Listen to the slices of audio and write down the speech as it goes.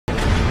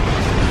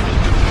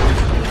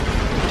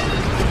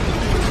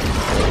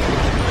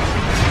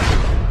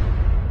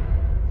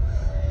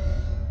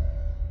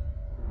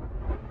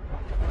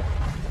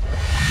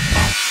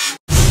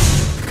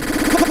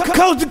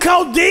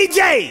Coast2Coast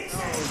DJs.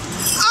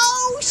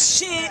 Oh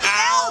shit!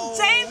 L.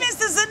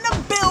 Davis is in the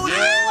building.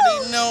 You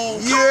already know.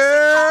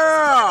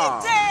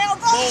 Yeah.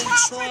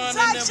 Voltron in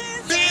the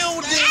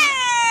building.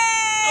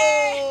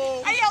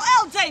 Hey, yo,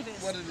 L.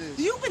 Davis. What it is?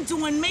 You've been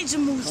doing major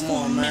moves Come for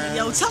on, a minute, man.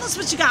 yo. Tell us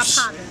what you got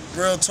poppin'.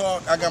 Real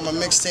talk, I got my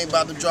mixtape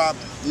about to drop.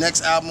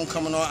 Next album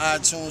coming on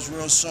iTunes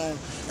real soon.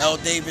 L.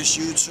 Davis,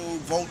 YouTube.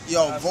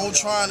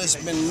 Voltron has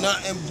been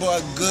nothing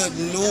but good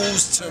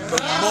news to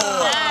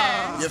report.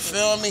 You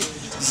feel me?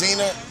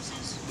 Xena,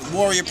 the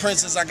Warrior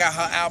Princess, I got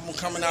her album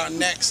coming out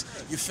next.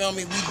 You feel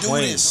me? We do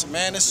this,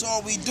 man. That's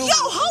all we do. Yo,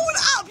 hold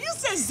up. You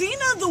said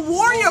Xena, the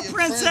Warrior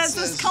Princess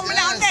is coming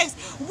out next.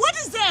 What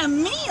does that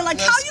mean? Like,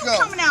 how you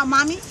coming out,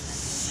 mommy?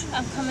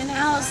 I'm coming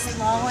out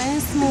slow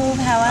and smooth,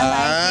 how I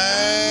like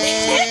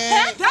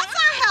it. That's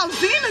not how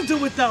Xena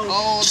do it, though.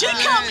 Oh, she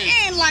come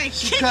in like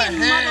kicking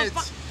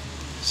motherfuckers.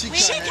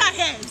 She cut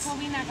heads. So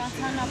we not gonna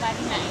tell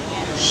nobody nothing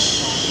yet.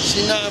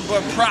 She nothing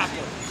but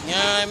proper. You know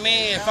what I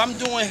mean? If I'm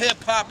doing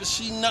hip-hop,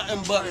 she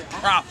nothing but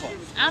proper.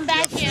 I'm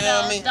back here,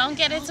 though. Me? Don't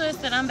get it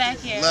twisted. I'm back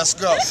here. Let's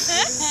go.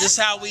 This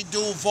how we do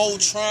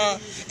Voltron,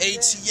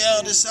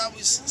 ATL. This how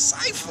we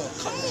Sypher.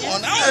 Come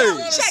on.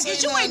 Check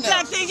it. You ain't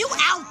back there. You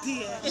out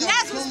there. And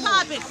that's what's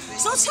poppin'.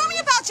 So tell me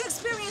about your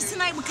experience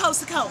tonight with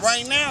Coast2Coast.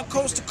 Right now,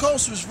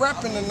 Coast2Coast was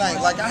repping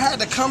tonight. Like, I had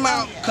to come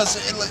out because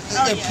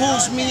it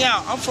pulls me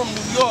out. I'm from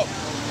New York.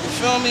 You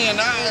feel me? And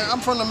I'm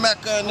from the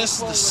Mecca, and this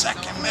is the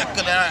second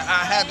Mecca that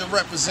I had to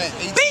represent.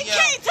 ATL.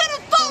 BK to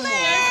the fullest!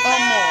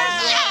 Come on,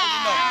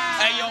 yeah.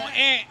 Hey, yo,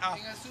 Aunt, I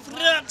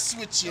fucks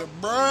with you,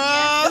 bro.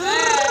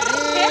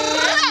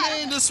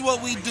 Yeah, this is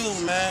what we do,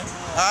 man.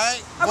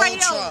 All right,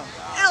 yo,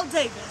 L.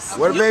 Davis.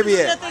 Where the baby at?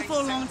 You've been doing that thing for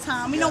a long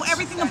time. We know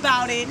everything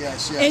about it.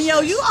 Yes. And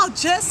yo, you all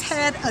just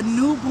had a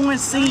newborn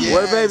senior.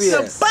 Where the baby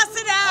So at? bust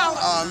it out.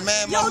 Oh,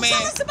 man, Yo, my man.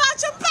 tell us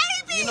about your baby.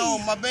 You know,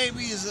 my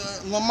baby is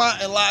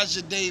Lamont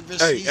Elijah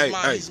Davis.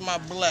 He's my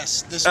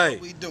blessed. This is what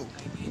we do.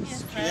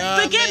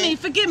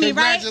 Forgive me,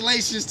 right?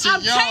 Congratulations to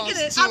I'm y'all.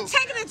 I'm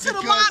taking it to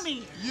the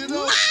mommy. You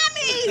know,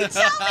 mommy,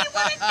 tell me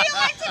what it feels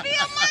like to be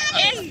a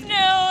mommy.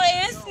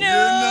 It's new. You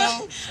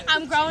know?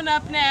 I'm grown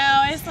up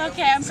now. It's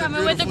okay. I'm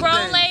coming with the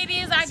grown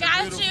ladies. I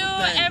got you.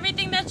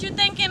 Everything that you're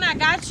thinking, I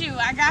got you.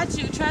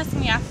 Trust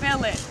me, I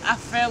feel it.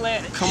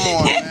 Come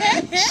on,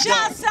 man.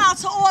 Shouts out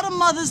to all the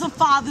mothers and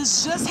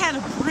fathers just had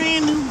a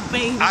brand new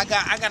baby. I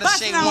gotta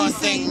say one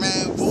thing,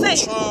 man.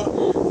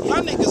 Voltron,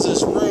 y'all niggas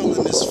is real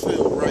in this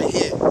field right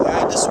here.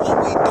 Alright, this is what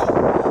we do.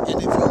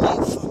 And if you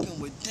ain't fucking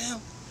with them,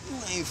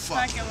 you ain't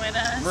fucking with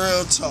us.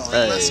 Real talk.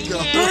 Let's go.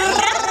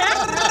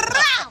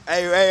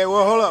 Hey,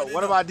 well, hold up.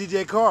 What about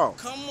DJ Carl?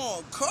 Come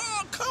on,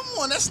 Carl. Come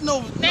on. That's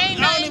no.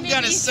 I don't even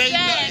gotta say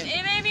nothing.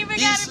 It ain't even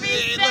gotta be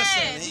said.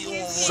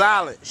 Listen,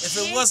 Solid. if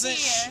it wasn't,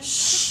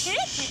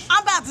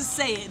 I'm about to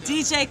say it.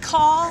 DJ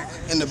Carl,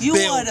 you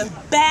are the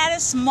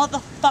baddest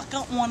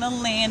motherfucker on the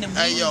land, and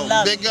we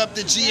love big up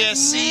the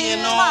GSC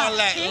and all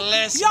that.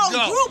 Let's go.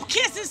 Yo, group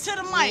kisses to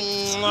the mic.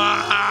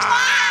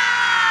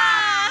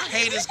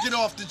 Haters, get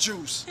off the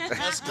juice.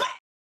 Let's go.